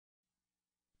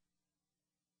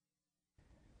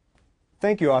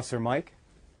Thank you, Officer Mike.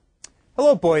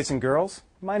 Hello, boys and girls.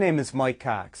 My name is Mike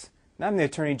Cox, and I'm the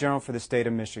Attorney General for the state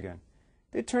of Michigan.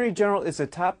 The Attorney General is the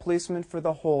top policeman for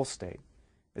the whole state.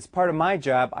 As part of my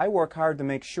job, I work hard to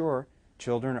make sure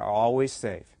children are always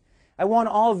safe. I want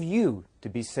all of you to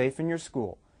be safe in your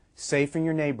school, safe in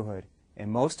your neighborhood,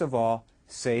 and most of all,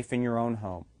 safe in your own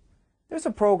home. There's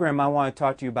a program I want to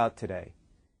talk to you about today.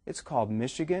 It's called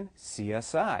Michigan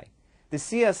CSI. The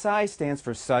CSI stands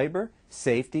for Cyber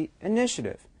Safety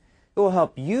Initiative. It will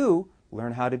help you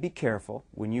learn how to be careful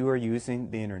when you are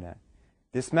using the internet.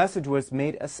 This message was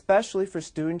made especially for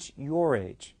students your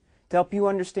age to help you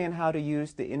understand how to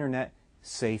use the internet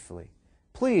safely.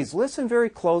 Please listen very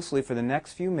closely for the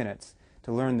next few minutes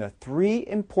to learn the 3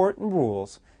 important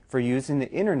rules for using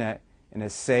the internet in a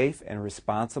safe and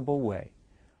responsible way.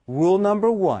 Rule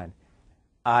number 1,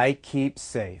 I keep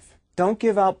safe. Don't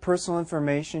give out personal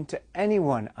information to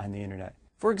anyone on the internet.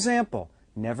 For example,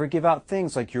 never give out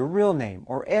things like your real name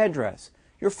or address,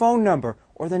 your phone number,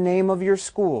 or the name of your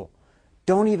school.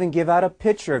 Don't even give out a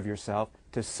picture of yourself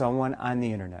to someone on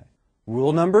the internet.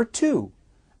 Rule number 2,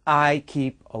 I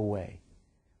keep away.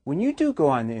 When you do go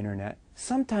on the internet,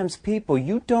 sometimes people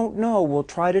you don't know will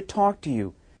try to talk to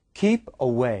you. Keep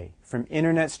away from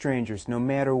internet strangers no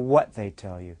matter what they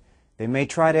tell you. They may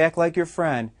try to act like your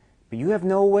friend, but you have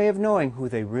no way of knowing who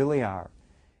they really are.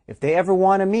 If they ever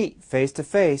want to meet face to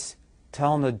face,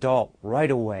 tell an adult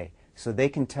right away so they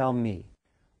can tell me.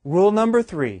 Rule number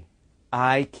 3,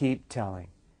 I keep telling.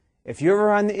 If you're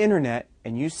ever on the internet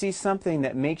and you see something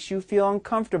that makes you feel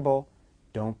uncomfortable,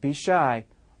 don't be shy.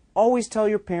 Always tell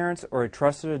your parents or a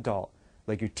trusted adult,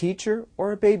 like your teacher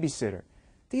or a babysitter.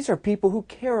 These are people who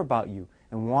care about you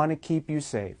and want to keep you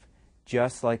safe,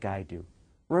 just like I do.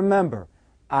 Remember,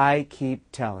 I keep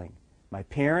telling my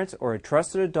parents or a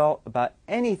trusted adult about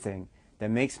anything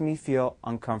that makes me feel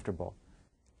uncomfortable.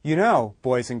 You know,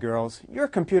 boys and girls, your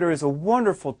computer is a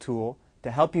wonderful tool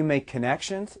to help you make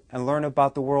connections and learn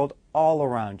about the world all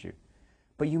around you.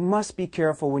 But you must be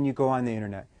careful when you go on the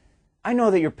internet. I know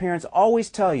that your parents always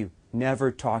tell you,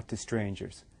 never talk to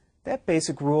strangers. That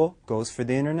basic rule goes for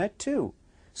the internet too.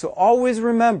 So always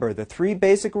remember the 3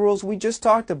 basic rules we just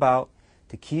talked about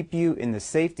to keep you in the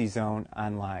safety zone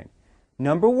online.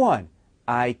 Number 1,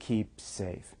 I keep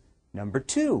safe. Number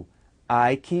 2,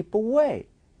 I keep away.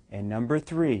 And number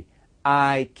 3,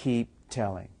 I keep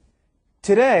telling.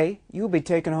 Today, you will be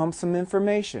taking home some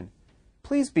information.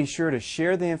 Please be sure to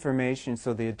share the information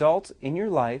so the adults in your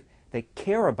life that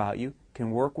care about you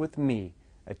can work with me,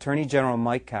 Attorney General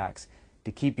Mike Cox,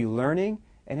 to keep you learning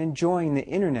and enjoying the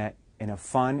internet in a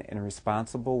fun and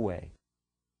responsible way.